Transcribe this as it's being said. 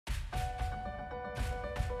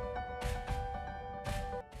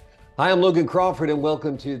Hi, I'm Logan Crawford, and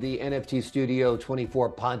welcome to the NFT Studio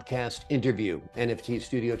 24 podcast interview. NFT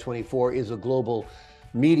Studio 24 is a global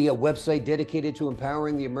media website dedicated to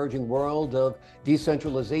empowering the emerging world of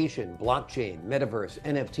decentralization, blockchain, metaverse,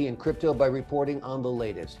 NFT, and crypto by reporting on the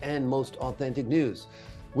latest and most authentic news.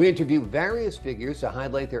 We interview various figures to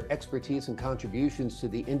highlight their expertise and contributions to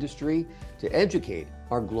the industry to educate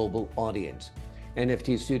our global audience.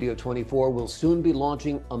 NFT Studio 24 will soon be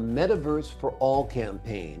launching a Metaverse for All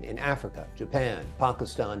campaign in Africa, Japan,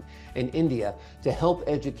 Pakistan, and India to help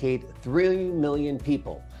educate 3 million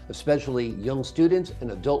people, especially young students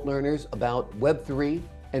and adult learners, about Web3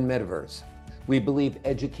 and Metaverse. We believe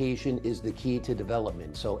education is the key to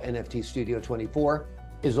development, so NFT Studio 24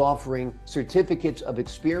 is offering certificates of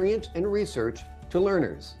experience and research to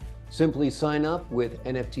learners. Simply sign up with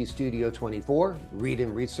NFT Studio 24, read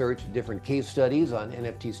and research different case studies on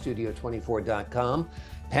NFTstudio24.com,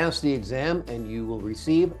 pass the exam, and you will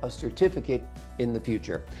receive a certificate in the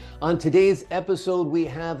future. On today's episode, we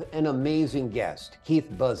have an amazing guest, Keith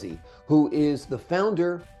Bussey, who is the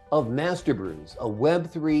founder of MasterBrews, a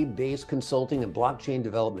Web3-based consulting and blockchain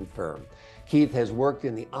development firm. Keith has worked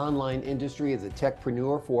in the online industry as a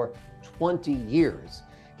techpreneur for 20 years.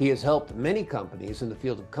 He has helped many companies in the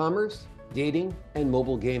field of commerce, dating, and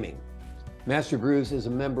mobile gaming. MasterBrews is a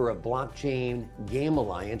member of Blockchain Game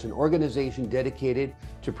Alliance, an organization dedicated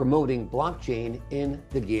to promoting blockchain in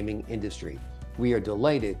the gaming industry. We are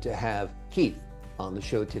delighted to have Keith on the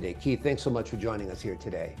show today. Keith, thanks so much for joining us here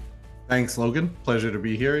today. Thanks, Logan. Pleasure to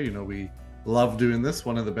be here. You know, we love doing this,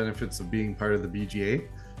 one of the benefits of being part of the BGA.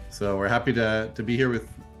 So we're happy to be here with,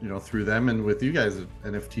 through them and with you guys at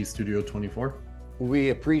NFT Studio 24. We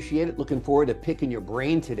appreciate it. Looking forward to picking your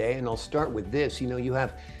brain today. And I'll start with this. You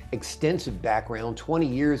have extensive background. 20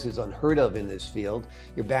 years is unheard of in this field.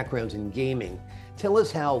 Your background's in gaming. Tell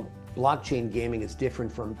us how blockchain gaming is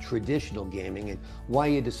different from traditional gaming and why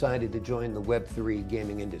you decided to join the Web3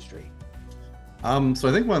 gaming industry. So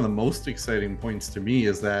I think one of the most exciting points to me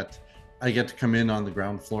is that I get to come in on the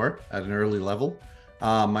ground floor at an early level.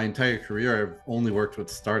 My entire career, I've only worked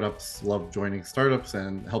with startups, love joining startups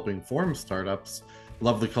and helping form startups.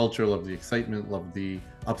 Love the culture, love the excitement, love the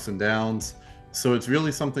ups and downs. So it's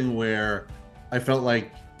really something where I felt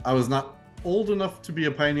like I was not old enough to be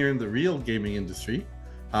a pioneer in the real gaming industry.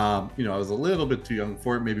 I was a little bit too young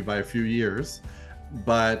for it, maybe by a few years,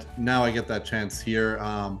 but now I get that chance here.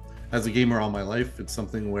 As a gamer all my life, it's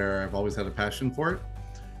something where I've always had a passion for it.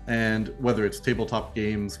 And whether it's tabletop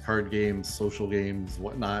games, card games, social games,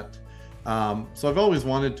 whatnot. So I've always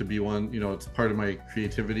wanted to be one. It's part of my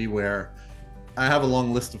creativity where I have a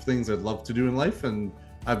long list of things I'd love to do in life, and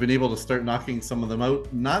I've been able to start knocking some of them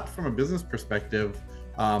out, not from a business perspective.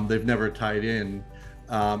 They've never tied in.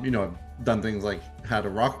 I've done things like had a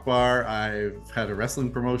rock bar, I've had a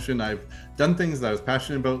wrestling promotion, I've done things that I was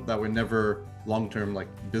passionate about that were never long-term like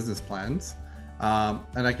business plans.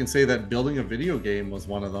 And I can say that building a video game was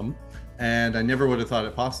one of them. And I never would have thought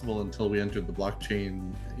it possible until we entered the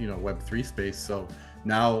blockchain, Web3 space. So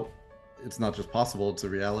now it's not just possible, it's a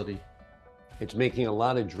reality. It's making a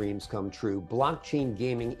lot of dreams come true. Blockchain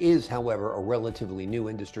gaming is, however, a relatively new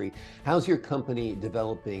industry. How's your company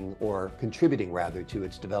developing or contributing rather to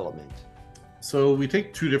its development? So we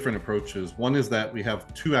take two different approaches. One is that we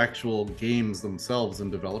have two actual games themselves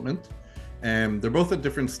in development, and they're both at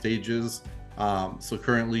different stages. So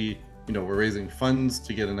currently, we're raising funds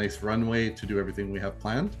to get a nice runway to do everything we have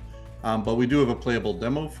planned. But we do have a playable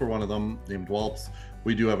demo for one of them named Waltz.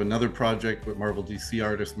 We do have another project with Marvel DC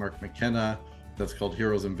artist Mark McKenna that's called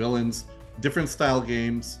Heroes and Villains. Different style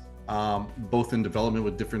games, both in development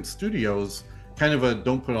with different studios, kind of a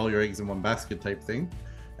don't put all your eggs in one basket type thing.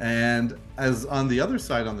 And as on the other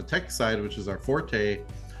side, on the tech side, which is our forte,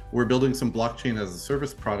 we're building some blockchain as a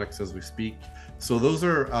service products as we speak. So those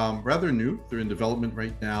are rather new. They're in development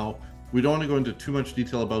right now. We don't want to go into too much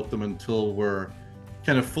detail about them until we're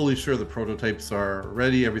kind of fully sure the prototypes are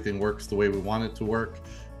ready, everything works the way we want it to work.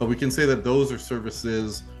 But we can say that those are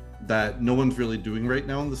services that no one's really doing right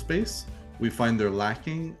now in the space. We find they're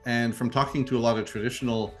lacking. And from talking to a lot of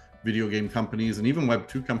traditional video game companies and even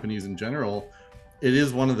Web2 companies in general, it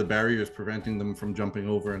is one of the barriers preventing them from jumping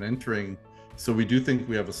over and entering. So we do think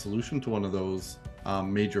we have a solution to one of those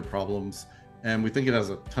major problems. And we think it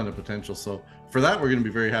has a ton of potential. So for that, we're going to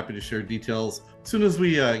be very happy to share details as soon as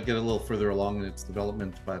we get a little further along in its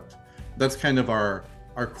development. But that's kind of our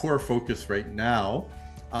core focus right now.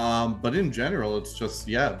 But in general, it's just,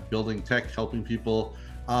 building tech, helping people.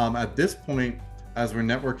 At this point, as we're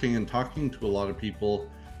networking and talking to a lot of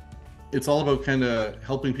people, it's all about kind of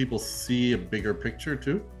helping people see a bigger picture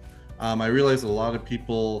too. I realize a lot of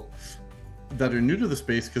people that are new to the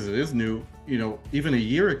space, because it is new, even a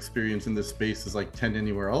year experience in this space is like 10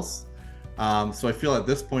 anywhere else. So I feel at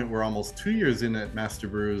this point, we're almost 2 years in at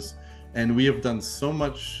MasterBrews, and we have done so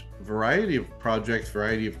much variety of projects,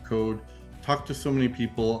 variety of code, talked to so many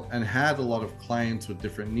people, and had a lot of clients with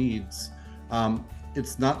different needs.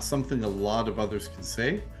 It's not something a lot of others can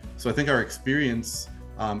say. So I think our experience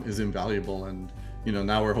is invaluable, and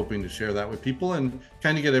now we're hoping to share that with people and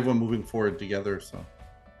kind of get everyone moving forward together. So.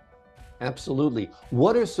 Absolutely.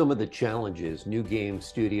 What are some of the challenges new game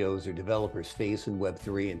studios or developers face in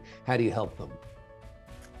Web3, and how do you help them?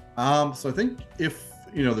 So I think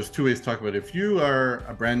there's two ways to talk about it. If you are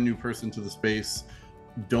a brand new person to the space,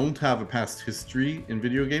 don't have a past history in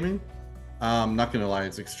video gaming, I'm not going to lie,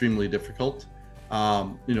 it's extremely difficult,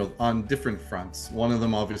 on different fronts. One of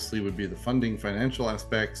them obviously would be the funding, financial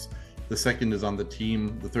aspects. The second is on the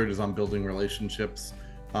team. The third is on building relationships.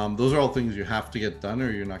 Those are all things you have to get done,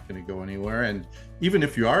 or you're not going to go anywhere. And even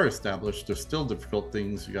if you are established, there's still difficult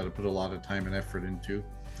things you got to put a lot of time and effort into.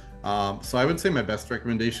 So I would say my best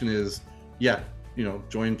recommendation is,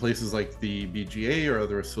 join places like the BGA or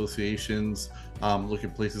other associations. Look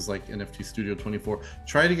at places like NFTStudio24.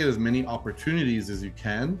 Try to get as many opportunities as you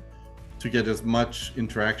can to get as much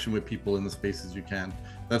interaction with people in the space as you can.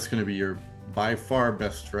 That's going to be your by far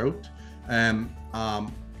best route, and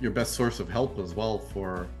your best source of help as well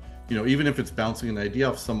for, even if it's bouncing an idea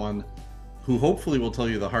off someone who hopefully will tell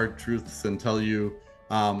you the hard truths and tell you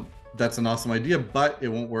that's an awesome idea, but it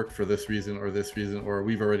won't work for this reason, or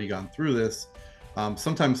we've already gone through this.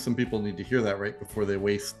 Sometimes some people need to hear that right before they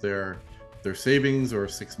waste their savings, or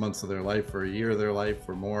 6 months of their life, or a year of their life,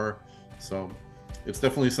 or more. So it's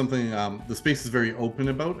definitely something the space is very open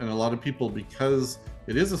about, and a lot of people, because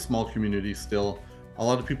it is a small community still, a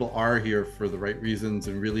lot of people are here for the right reasons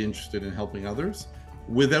and really interested in helping others,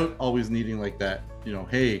 without always needing like that,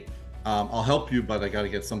 hey, I'll help you, but I got to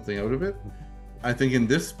get something out of it. I think in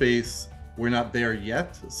this space, we're not there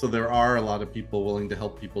yet. So there are a lot of people willing to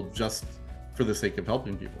help people just for the sake of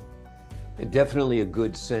helping people. And definitely a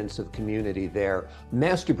good sense of community there.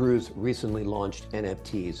 MasterBrews recently launched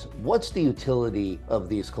NFTs. What's the utility of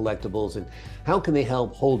these collectibles, and how can they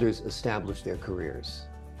help holders establish their careers?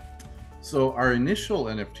 So our initial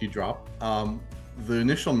NFT drop, the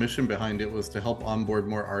initial mission behind it was to help onboard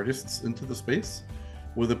more artists into the space,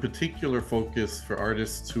 with a particular focus for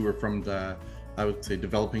artists who are from the, I would say,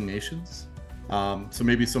 developing nations. So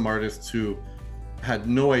maybe some artists who had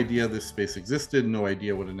no idea this space existed, no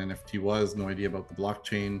idea what an NFT was, no idea about the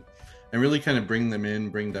blockchain, and really kind of bring them in,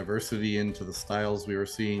 bring diversity into the styles we were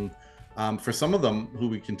seeing. For some of them who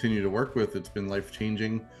we continue to work with, it's been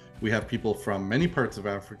life-changing. We have people from many parts of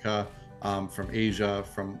Africa, from Asia,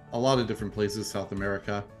 from a lot of different places, South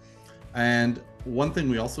America. And one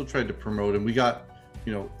thing we also tried to promote, and we got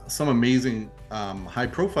some amazing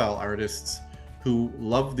high-profile artists who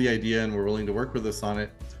loved the idea and were willing to work with us on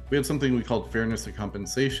it. We had something we called fairness of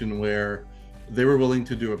compensation, where they were willing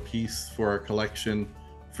to do a piece for our collection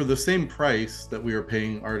for the same price that we were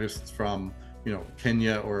paying artists from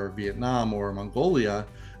Kenya or Vietnam or Mongolia,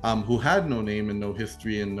 who had no name and no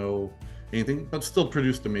history and no anything, but still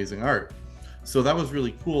produced amazing art. So that was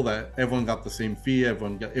really cool that everyone got the same fee.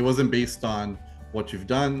 It wasn't based on what you've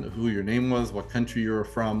done, who your name was, what country you were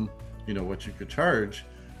from, what you could charge.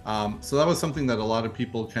 So that was something that a lot of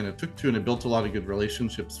people kind of took to, and it built a lot of good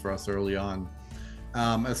relationships for us early on.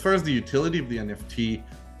 As far as the utility of the NFT,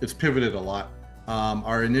 it's pivoted a lot.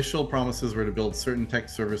 Our initial promises were to build certain tech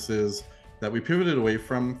services that we pivoted away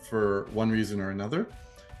from for one reason or another.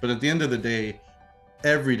 But at the end of the day,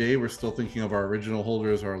 every day we're still thinking of our original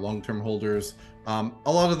holders, our long-term holders. A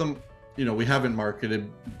lot of them, we haven't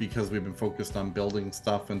marketed because we've been focused on building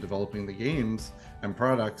stuff and developing the games and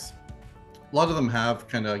products. A lot of them have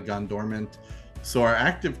kind of gone dormant. So our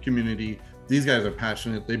active community, these guys are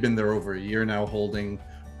passionate. They've been there over a year now holding.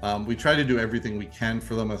 We try to do everything we can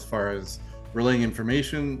for them as far as relaying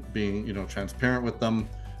information, being transparent with them,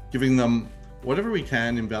 giving them whatever we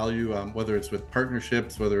can in value, whether it's with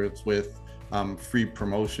partnerships, whether it's with free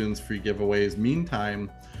promotions, free giveaways,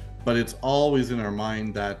 meantime. But it's always in our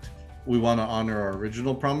mind that we want to honor our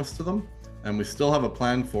original promise to them, and we still have a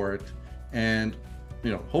plan for it. And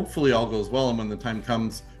hopefully all goes well, and when the time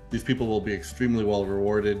comes, these people will be extremely well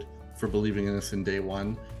rewarded for believing in us in day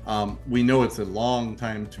one. We know it's a long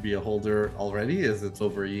time to be a holder already, as it's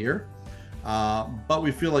over a year. But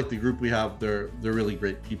we feel like the group we have, they're really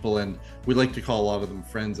great people, and we like to call a lot of them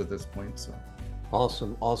friends at this point. So.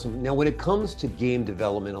 Awesome. Now, when it comes to game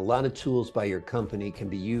development, a lot of tools by your company can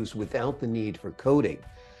be used without the need for coding.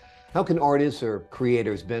 How can artists or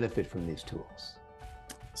creators benefit from these tools?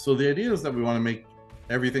 So the idea is that we want to make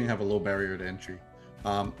everything have a low barrier to entry.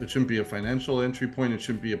 It shouldn't be a financial entry point. It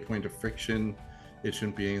shouldn't be a point of friction. It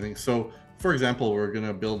shouldn't be anything. So for example, we're going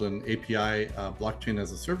to build an API, blockchain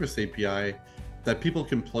as a service API that people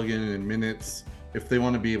can plug in minutes if they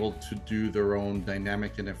want to be able to do their own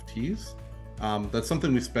dynamic NFTs. That's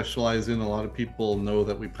something we specialize in. A lot of people know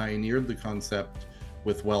that we pioneered the concept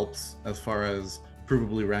with Whelps as far as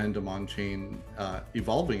provably random on-chain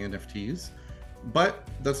evolving NFTs. But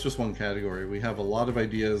that's just one category. We have a lot of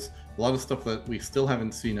ideas, a lot of stuff that we still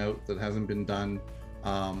haven't seen out that hasn't been done.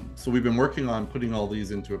 So we've been working on putting all these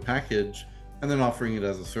into a package and then offering it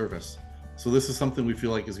as a service. So this is something we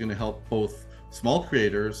feel like is going to help both small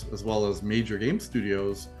creators as well as major game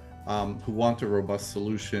studios who want a robust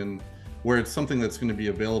solution where it's something that's going to be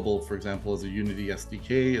available, for example, as a Unity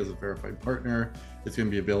SDK, as a verified partner. It's going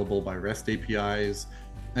to be available by REST APIs,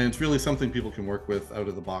 and it's really something people can work with out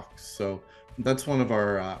of the box. So that's one of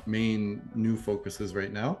our main new focuses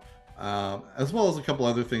right now, as well as a couple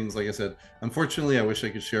other things. Like I said, unfortunately, I wish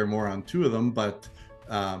I could share more on two of them, but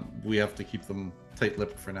we have to keep them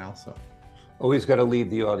tight-lipped for now. So. Always got to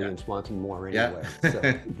leave the audience wanting more anyway. So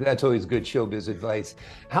that's always good showbiz advice.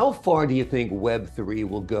 How far do you think Web3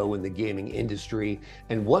 will go in the gaming industry,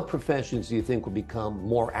 and what professions do you think will become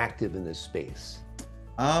more active in this space?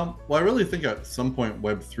 Well, I really think at some point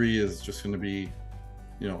Web3 is just going to be,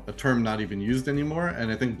 a term not even used anymore.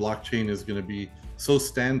 And I think blockchain is going to be so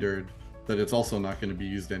standard that it's also not going to be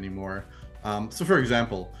used anymore. So for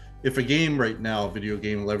example, if a game right now, a video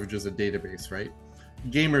game leverages a database, right?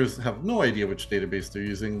 Gamers have no idea which database they're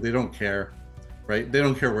using. They don't care, right? They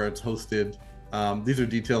don't care where it's hosted. These are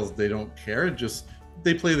details they don't care. Just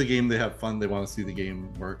they play the game, they have fun, they want to see the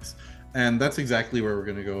game works. And that's exactly where we're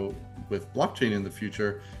going to go with blockchain in the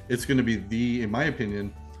future. It's going to be in my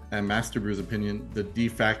opinion, and MasterBrews' opinion, the de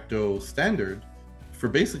facto standard for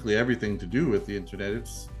basically everything to do with the internet.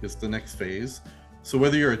 It's the next phase. So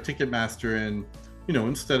whether you're a ticket master and,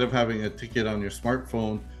 instead of having a ticket on your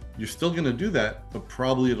smartphone, you're still going to do that, but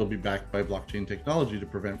probably it'll be backed by blockchain technology to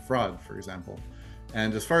prevent fraud, for example.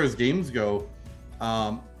 And as far as games go,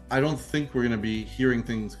 I don't think we're going to be hearing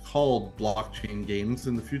things called blockchain games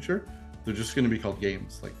in the future. They're just going to be called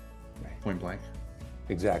games, like point blank.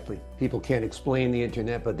 Exactly. People can't explain the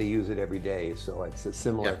internet, but they use it every day. So it's a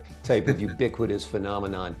similar type of ubiquitous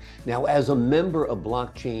phenomenon. Now, as a member of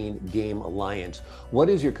Blockchain Game Alliance, what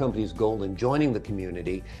is your company's goal in joining the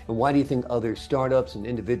community? And why do you think other startups and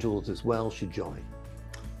individuals as well should join?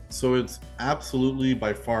 So it's absolutely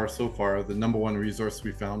by far, so far, the #1 resource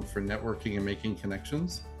we found for networking and making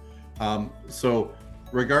connections. So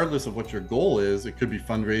regardless of what your goal is, it could be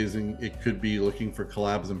fundraising, it could be looking for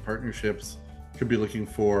collabs and partnerships, could be looking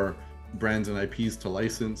for brands and IPs to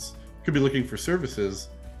license, could be looking for services,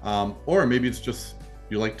 or maybe it's just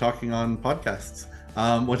you like talking on podcasts.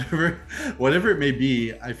 Whatever it may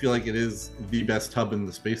be, I feel like it is the best hub in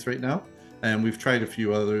the space right now. And we've tried a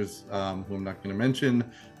few others who I'm not going to mention.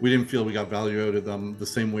 We didn't feel we got value out of them the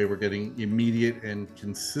same way we're getting immediate and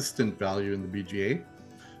consistent value in the BGA.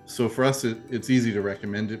 So for us, it's easy to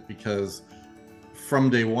recommend it because from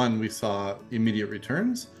day one, we saw immediate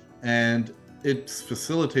returns, and it's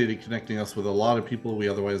facilitated connecting us with a lot of people we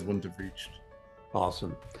otherwise wouldn't have reached.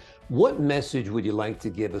 Awesome. What message would you like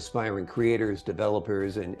to give aspiring creators,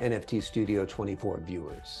 developers, and NFTStudio24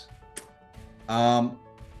 viewers?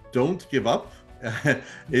 Don't give up.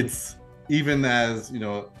 It's even as,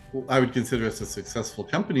 I would consider us a successful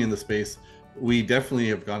company in the space. We definitely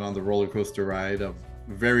have gone on the roller coaster ride of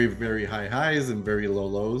very, very high highs and very low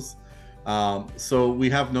lows. So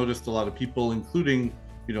we have noticed a lot of people, including,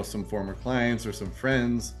 some former clients or some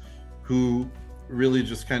friends who really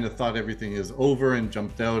just kind of thought everything is over and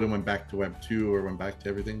jumped out and went back to Web 2 or went back to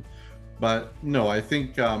everything. But no, I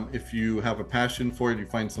think if you have a passion for it, you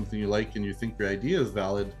find something you like and you think your idea is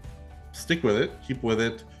valid, stick with it, keep with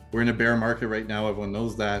it. We're in a bear market right now, everyone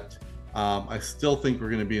knows that. I still think we're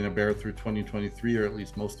going to be in a bear through 2023, or at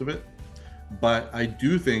least most of it. But I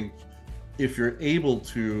do think if you're able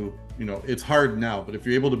to, it's hard now, but if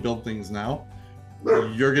you're able to build things now,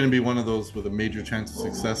 you're going to be one of those with a major chance of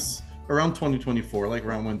success around 2024, like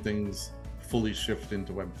around when things fully shift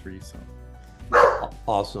into Web3. So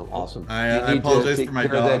awesome. I apologize for my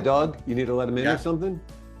dog. That dog? You need to let him in or something?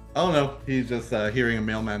 Oh no, he's just hearing a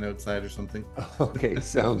mailman outside or something. Okay,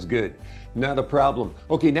 sounds good. Not a problem.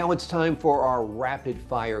 Okay, now it's time for our rapid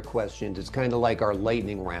fire questions. It's kind of like our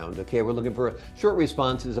lightning round. Okay, we're looking for short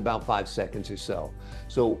responses, about 5 seconds or so.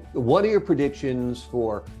 So what are your predictions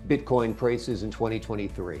for Bitcoin prices in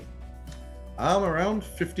 2023? Around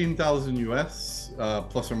 15,000 US,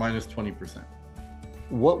 plus or minus 20%.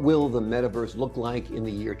 What will the metaverse look like in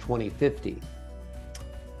the year 2050?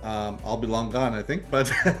 I'll be long gone, I think,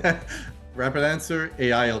 but rapid answer,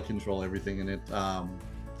 AI will control everything in it.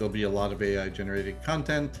 There'll be a lot of AI generated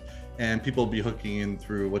content, and people will be hooking in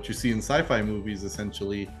through what you see in sci-fi movies,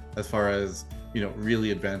 essentially, as far as,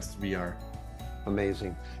 really advanced VR.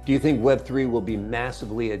 Amazing. Do you think Web3 will be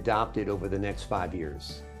massively adopted over the next 5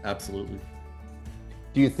 years? Absolutely.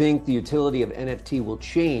 Do you think the utility of NFT will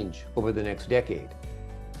change over the next decade?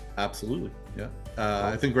 Absolutely, yeah.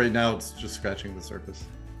 I think right now it's just scratching the surface.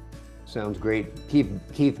 Sounds great.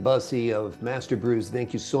 Keith Bussey of MasterBrews,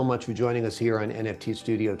 thank you so much for joining us here on NFT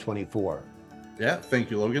Studio 24. Yeah,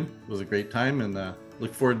 thank you, Logan. It was a great time, and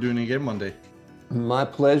look forward to doing it again one day. My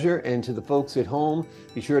pleasure. And to the folks at home,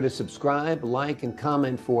 be sure to subscribe, like, and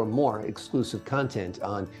comment for more exclusive content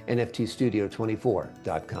on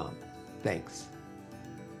NFTStudio24.com. Thanks.